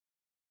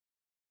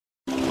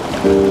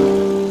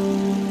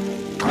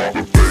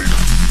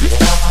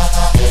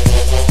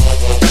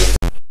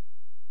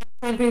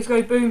again,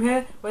 Pixco Boom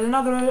here with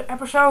another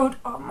episode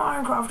of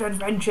Minecraft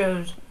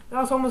Adventures. The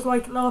last one was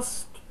like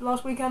last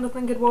weekend, I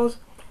think it was.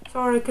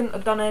 Sorry I couldn't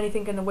have done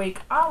anything in the week.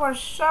 I was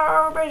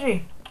so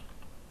busy.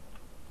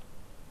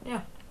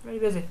 Yeah, very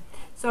busy.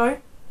 So,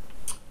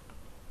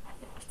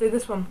 let's do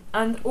this one.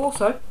 And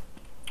also,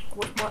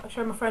 I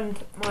showed my friend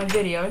my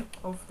video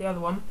of the other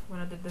one when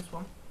I did this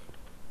one.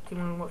 If you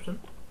want to watch them.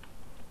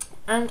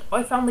 And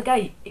I found the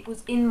gate. It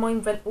was in my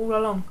vent all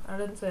along. I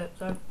didn't see it,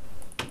 so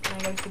there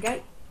goes the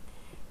gate.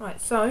 Right,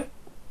 so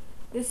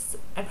this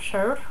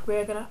episode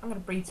I'm gonna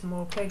breed some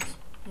more pigs.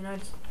 You know,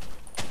 just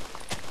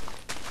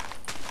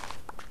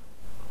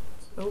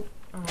oh,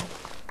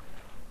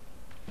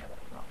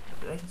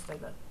 they can stay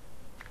there.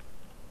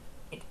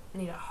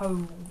 Need to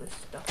hold this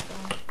stuff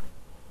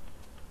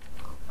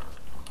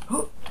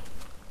down.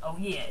 Oh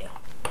yeah.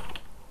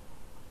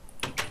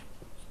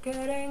 It's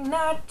getting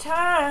night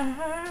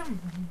time.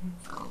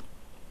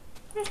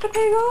 Mr.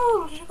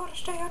 Piggles, you gotta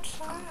stay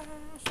outside.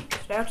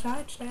 Stay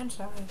outside, stay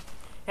inside.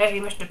 Hey,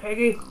 Mr.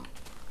 Piggy.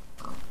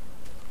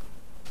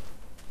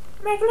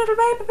 Make a little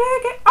baby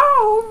piggy,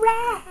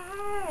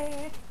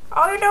 alright.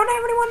 Oh, you don't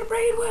have anyone to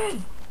breed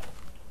with.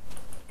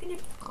 Can you?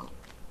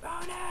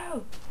 Oh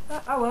no.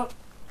 Oh well.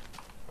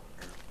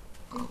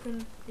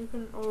 You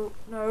can. Oh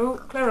no,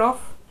 clear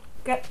off.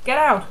 Get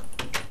out.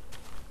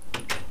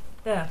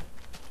 There.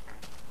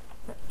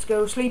 Let's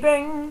go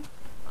sleeping.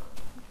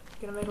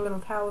 Gonna make a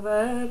little tower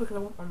there because I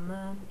want one there.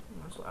 I'm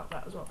gonna sort out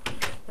that as well.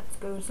 Let's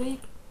go to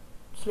sleep.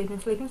 Sleeping.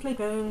 Still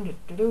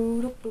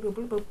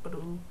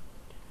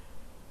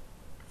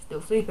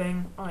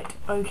sleeping. Right,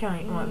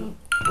 okay, right.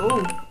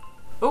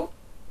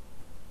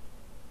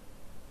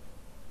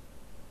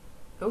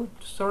 Oh,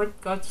 sorry,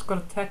 I just got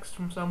a text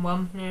from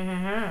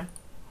someone.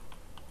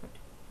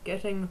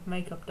 Getting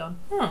makeup done.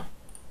 Huh.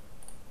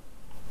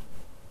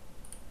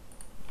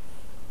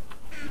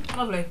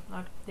 Lovely,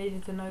 I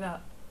needed to know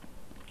that.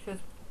 Cheers.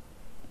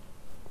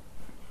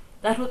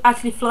 That was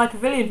actually Fly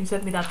Pavilion who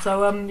sent me that,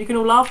 so you can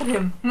all laugh at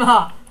him.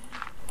 You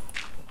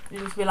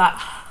just be like,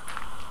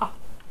 and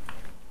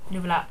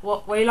you'll be like,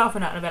 what are you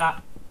laughing at? And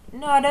I'll be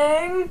like,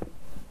 nothing.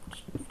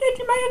 Did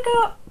you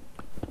makeup?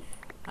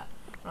 Right,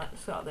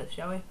 let's start this,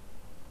 shall we?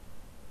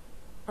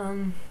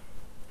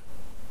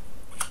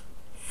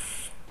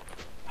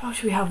 How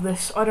should we have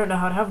this? I don't know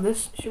how to have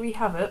this. Should we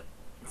have it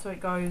so it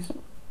goes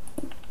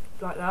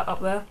like that up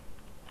there?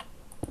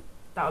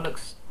 That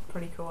looks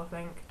pretty cool, I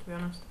think, to be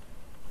honest.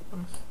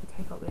 Let's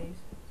take up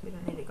these, so we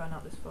don't need it going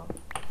out this far.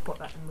 Put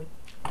that in with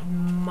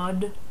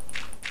mud.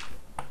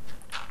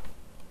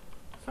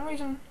 For some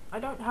reason, I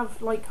don't have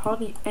like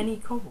hardly any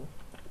cobble.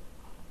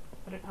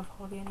 I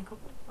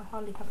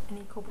hardly have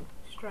any cobble.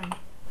 Strange.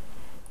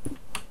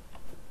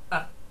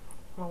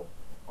 Well,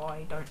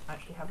 I don't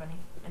actually have any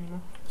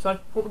anymore. So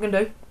what we're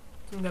gonna do?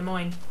 I'm gonna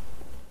mine.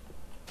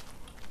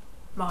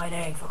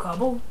 Mining for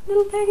cobble,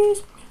 little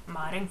piggies.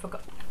 Mining for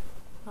cobble.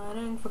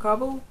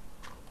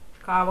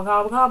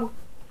 Cobble.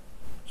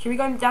 Should we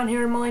go down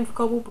here and mine for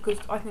cobble? Because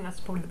I think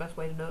that's probably the best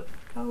way to do it.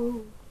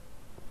 Cobble.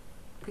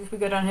 Because if we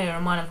go down here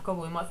and mine for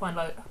cobble, we might find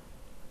like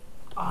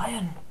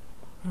iron.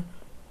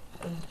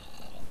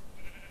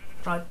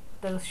 Right,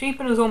 there's a sheep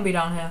and a zombie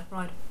down here.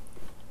 Right.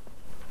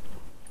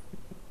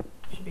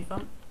 Should be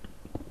fun.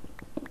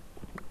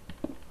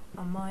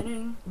 I'm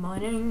mining.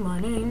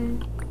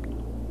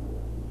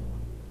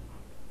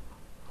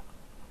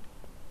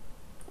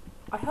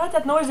 I heard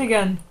that noise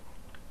again.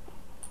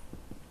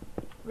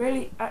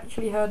 Really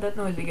actually heard that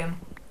noise again.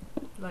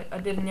 Like I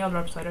did in the other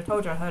episode. I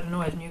told you I heard a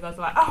noise and you guys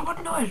were like, oh,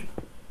 what noise?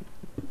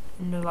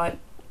 And they're like,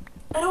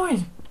 a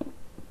noise!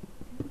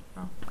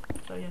 Oh,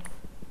 so yeah.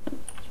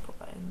 Let's put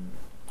that in.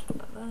 Let's put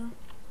that there.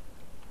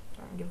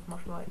 Don't give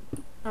much light.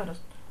 No, it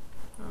doesn't.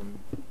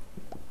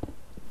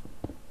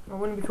 Well,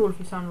 wouldn't it be cool if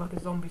you sounded like a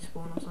zombie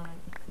spawn or something?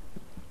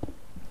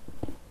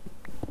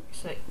 Be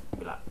sick.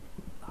 Be like,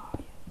 oh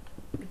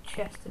yeah. Big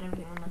chest and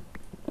everything on there.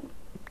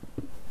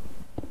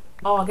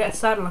 Oh, I'll get a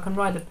saddle, I can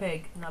ride a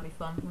pig, and that'd be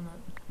fun, wouldn't it?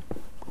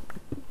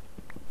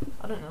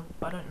 I don't know.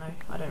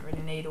 I don't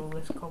really need all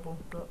this cobble,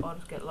 but I'll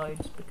just get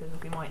loads because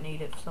we might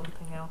need it for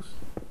something else.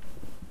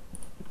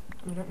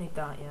 We don't need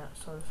that yet,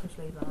 so let's just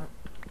leave that.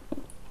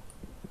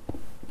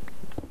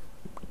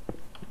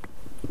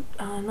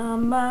 And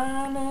I'm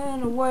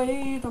mining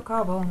away the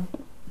cobble.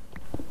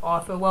 Oh,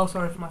 I feel well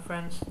sorry for my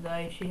friends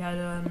today. She had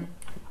a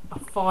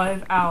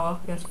 5 hour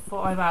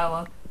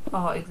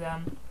art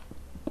exam.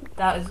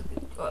 That is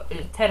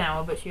it's 10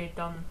 hour, but she had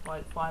done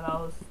like 5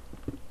 hours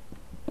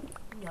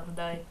the other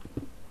day.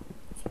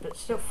 But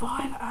still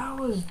 5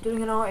 hours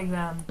doing an art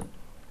exam.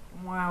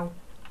 Wow.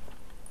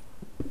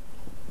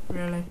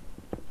 Really?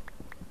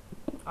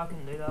 I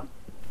couldn't do that.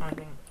 I don't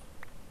think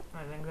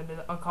I can do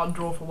that. I can't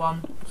draw for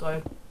one,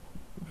 so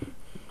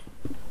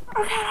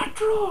I cannot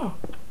draw,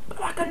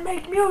 but I can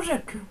make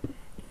music.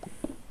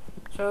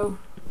 So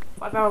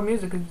 5 hour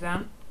music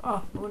exam.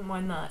 Oh, I wouldn't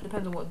mind that.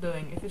 Depends on what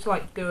doing. If it's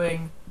like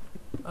doing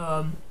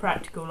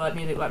practical like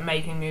music, like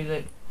making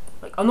music,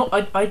 like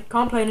I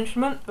can't play an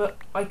instrument, but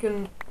I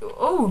can.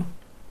 Oh,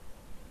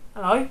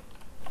 hello.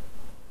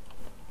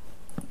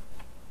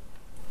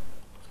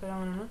 go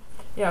down in a minute.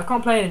 Yeah, I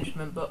can't play an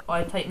instrument, but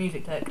I take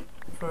music tech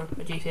for a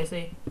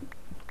GCSE.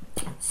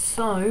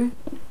 So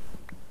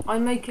I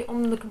make it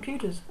on the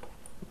computers.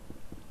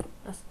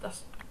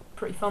 That's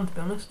pretty fun, to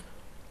be honest.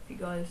 If you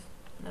guys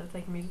never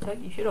taken music tech,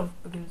 you should have,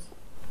 because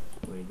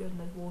it's really good. And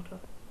there's water,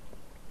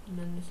 and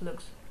then this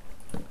looks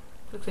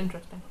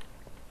interesting.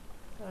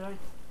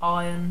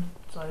 Iron.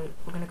 So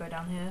we're gonna go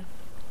down here,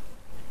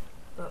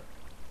 but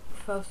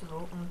first of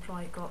all, I'm gonna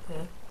try go up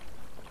here.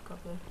 Go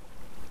up there.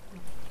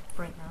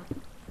 Break that.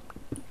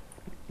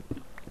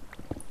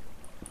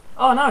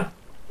 Oh no!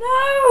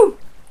 No!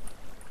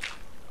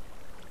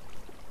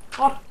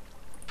 What?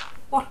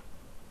 What?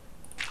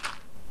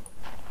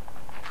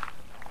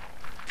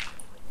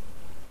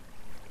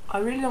 I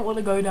really don't want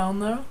to go down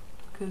there,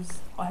 because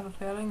I have a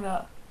feeling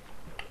that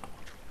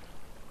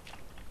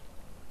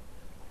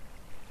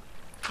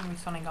there's going to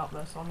be something up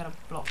there, so I'm going to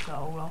block that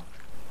all off.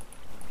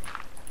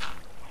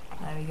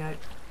 There we go.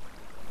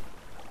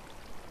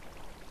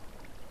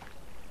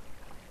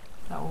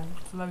 That will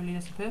slowly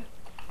disappear.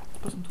 Let's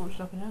put some torches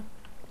up in here.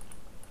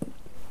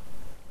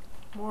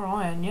 More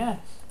iron, yes.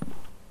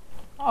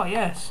 Oh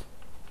yes.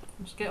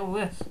 Let's get all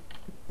this.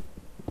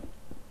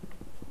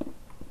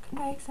 Can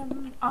make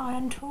some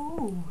iron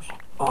tools.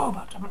 Oh,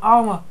 but some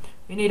armour.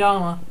 We need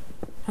armour.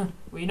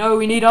 We know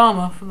we need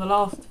armour from the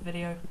last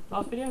video.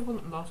 Last video? It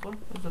wasn't the last one.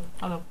 It was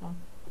the other one.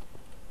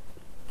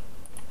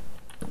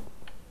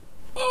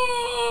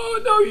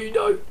 Oh, no you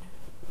don't.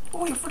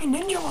 Oh, you're a freaking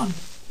ninja one.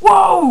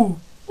 Whoa!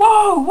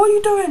 Whoa! What are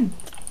you doing?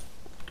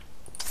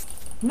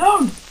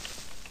 No!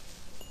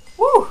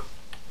 Woo!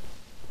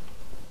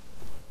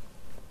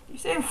 You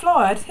see him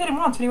fly? I just hit him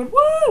once and he went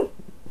woo!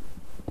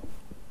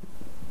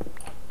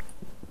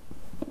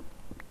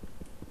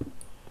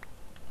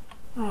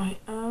 Right,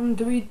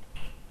 do we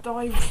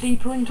dive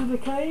deeper into the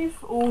cave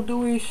or do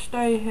we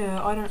stay here?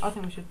 I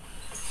think we should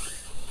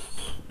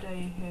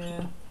stay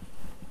here.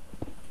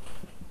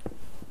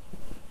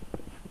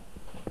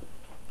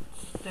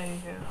 Stay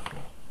here.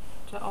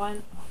 Is that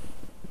iron?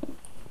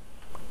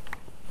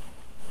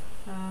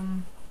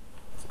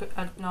 Let's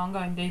go, no, I'm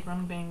going deeper,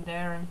 I'm being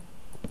daring.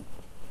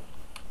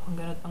 I'm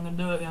gonna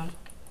do it, guys.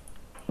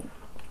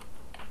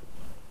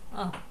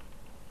 Oh.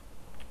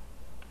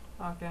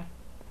 Okay.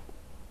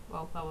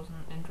 Well, that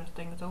wasn't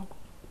interesting at all.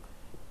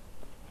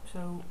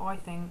 So I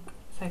think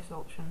safest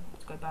option.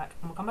 Let's go back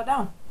and we'll come back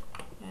down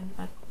in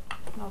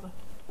another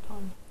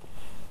time.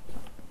 So,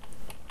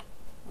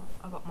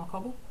 I got my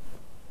cobble.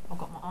 I've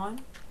got my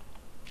iron.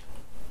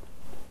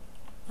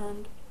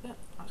 And yeah,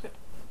 let's go.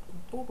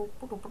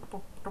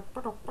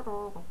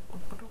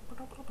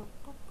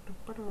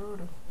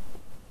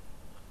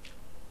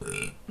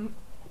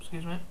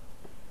 Excuse me.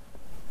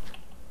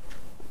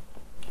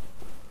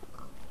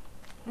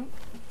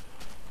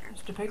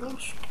 Mr.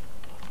 Pickles.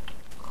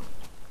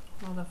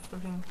 Oh, the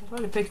freaking. There's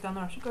loads of pigs down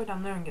there. I should go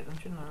down there and get them,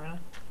 shouldn't I, really?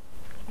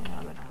 Yeah,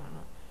 I'll go down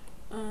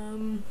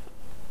there.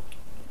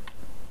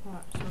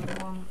 Right, so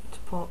we want to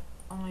put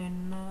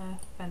iron there,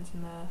 fence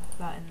in there,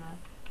 that in there.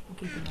 I'm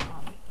keeping that,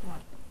 aren't we?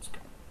 Right, let's go.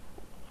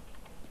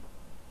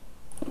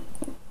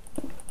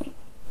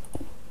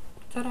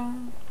 Ta-da!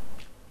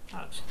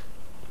 That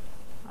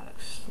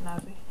looks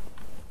snazzy.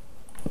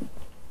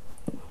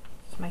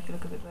 Let's make it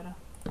look a bit better.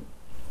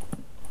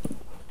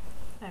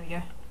 There we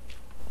go.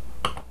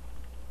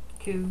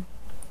 Cool.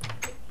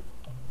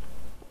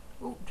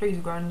 Oh, trees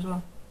are growing as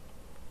well.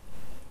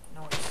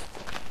 Nice.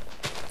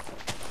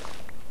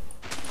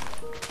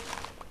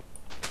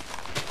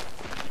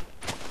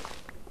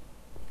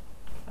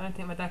 I don't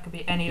think my dad could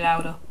be any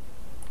louder.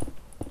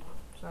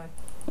 So,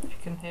 if you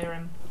can hear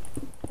him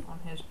on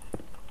his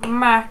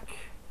Mac,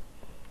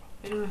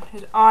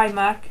 his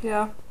iMac,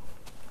 yeah.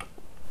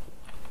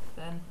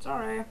 Then,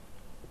 sorry.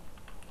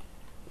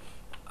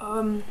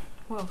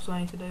 What else do I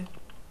need to do?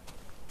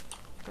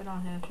 Let's go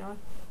down here, shall I?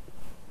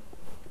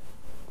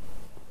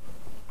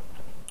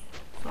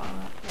 Sorry,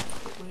 that's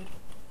a bit weird.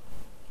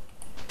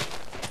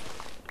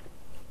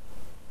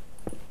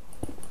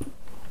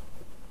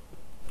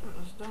 That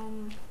was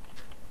done.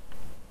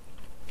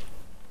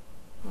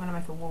 I'm gonna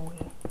make a wall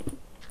here.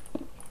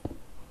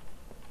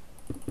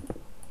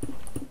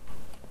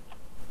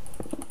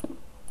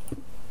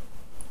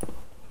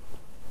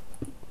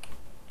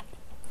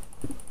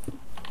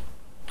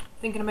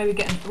 Thinking of maybe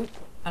getting. Oh,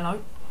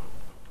 hello.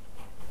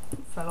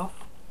 Fell off.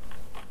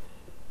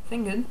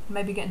 Thinking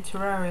maybe getting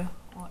Terraria.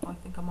 I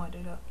think I might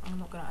do that. I'm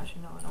not gonna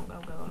actually. No, I'm not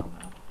gonna go along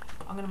there.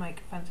 I'm gonna make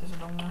fences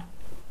along there.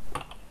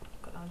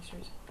 Got down the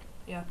streets.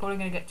 Yeah, probably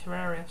gonna get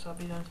Terraria, so I'll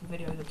be doing some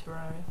videos of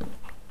Terraria.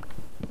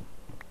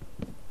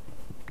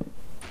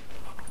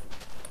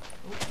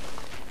 Ooh.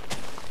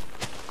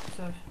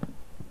 So,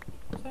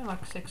 it's only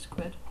like £6.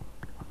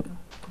 I can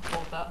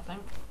afford that, I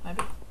think.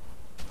 Maybe.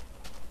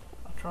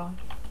 I'll try.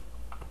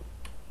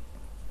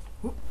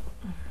 Ooh.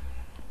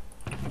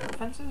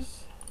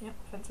 Fences? Yep,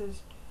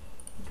 fences.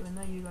 You go in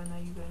there, you go in there,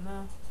 you go in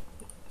there.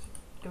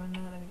 Go in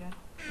there, there we go.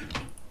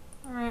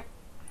 Alright.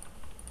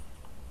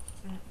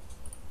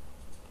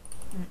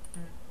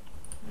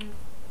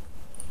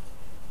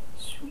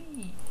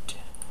 Sweet.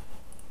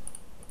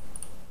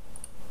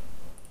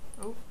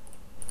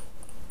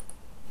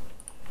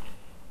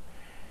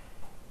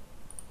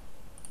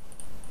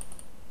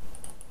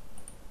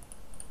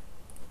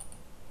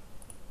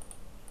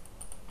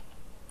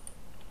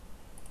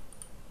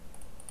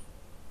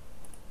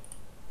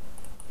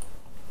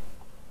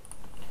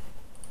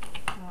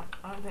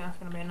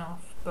 gonna be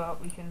enough, but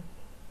we can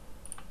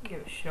give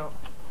it a shot.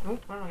 Oh,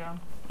 where am I going?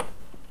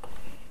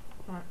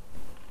 Right.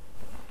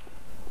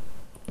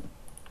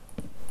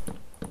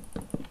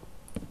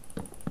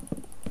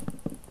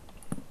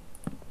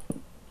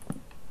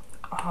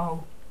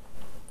 Oh.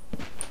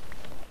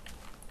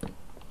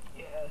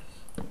 Yes.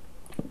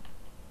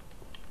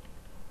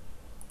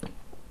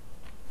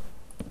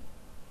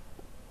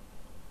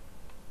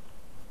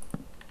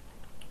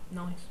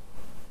 Nice.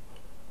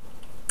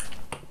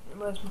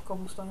 Where's my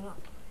cobblestone up?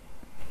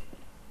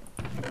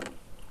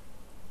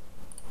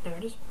 There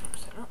it is.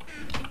 Set it up.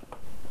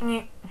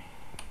 Yeah.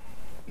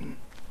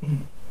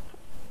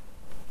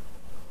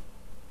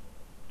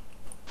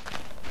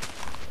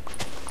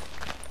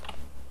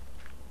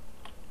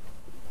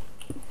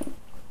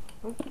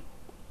 Oh.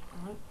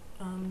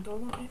 Alright. Do I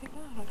want anything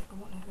there? I don't think I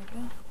want anything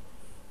there.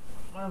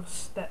 I have a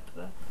step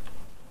there.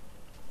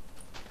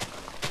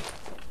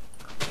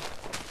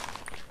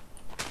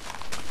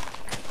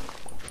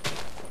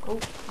 Oh,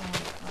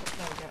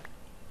 there we go.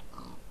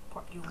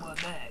 Put you in my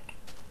bag.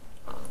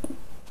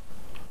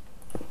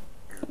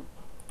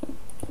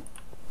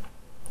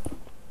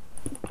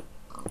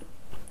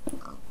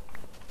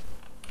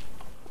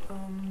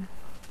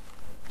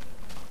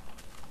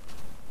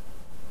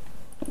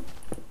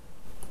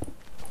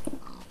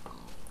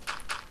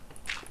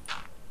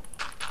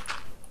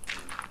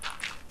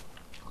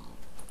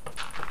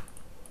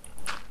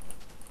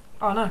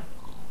 Oh no.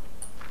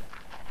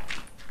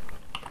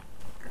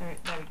 There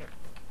we go.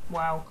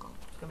 Wow.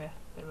 It's gonna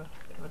be a bit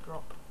of a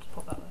drop. Just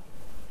pop that there.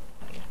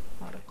 There you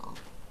go. Righto.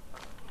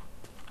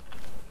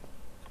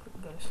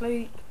 Go to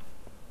sleep.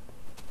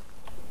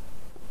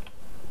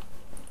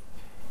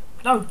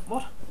 No!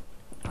 What?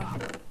 Oh.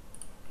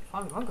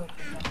 Fine, we won't go to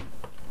sleep then.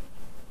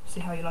 See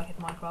how you like it,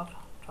 Minecraft.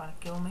 Trying to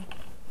kill me.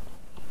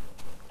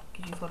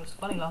 Because you thought it was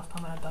funny last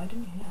time when I died,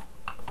 didn't you? Yeah.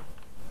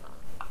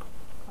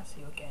 I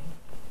see your game.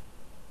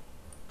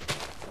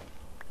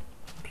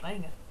 I'm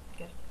playing it.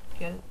 Get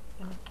it?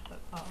 You know? But,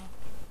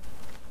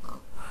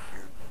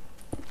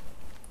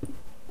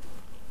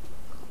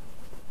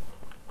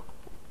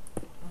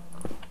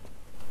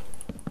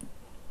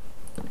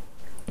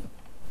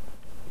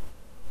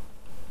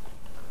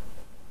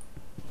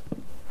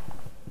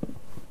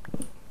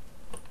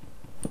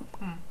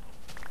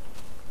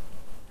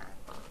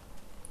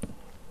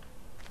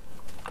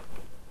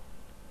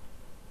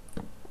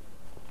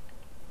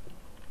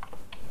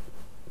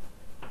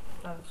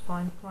 That's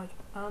fine. Right.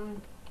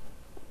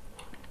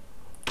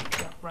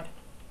 Yeah, right.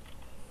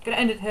 Gonna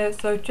end it here.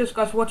 So, just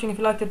guys for watching. If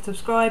you liked it,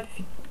 subscribe. If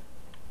you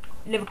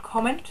leave a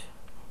comment.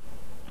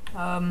 If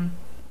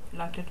you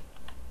liked it,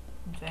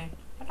 I'm saying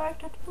I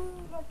liked it. Ooh,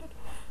 I liked it.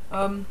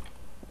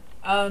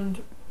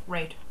 And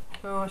rate.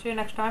 So, I'll see you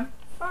next time.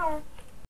 Bye.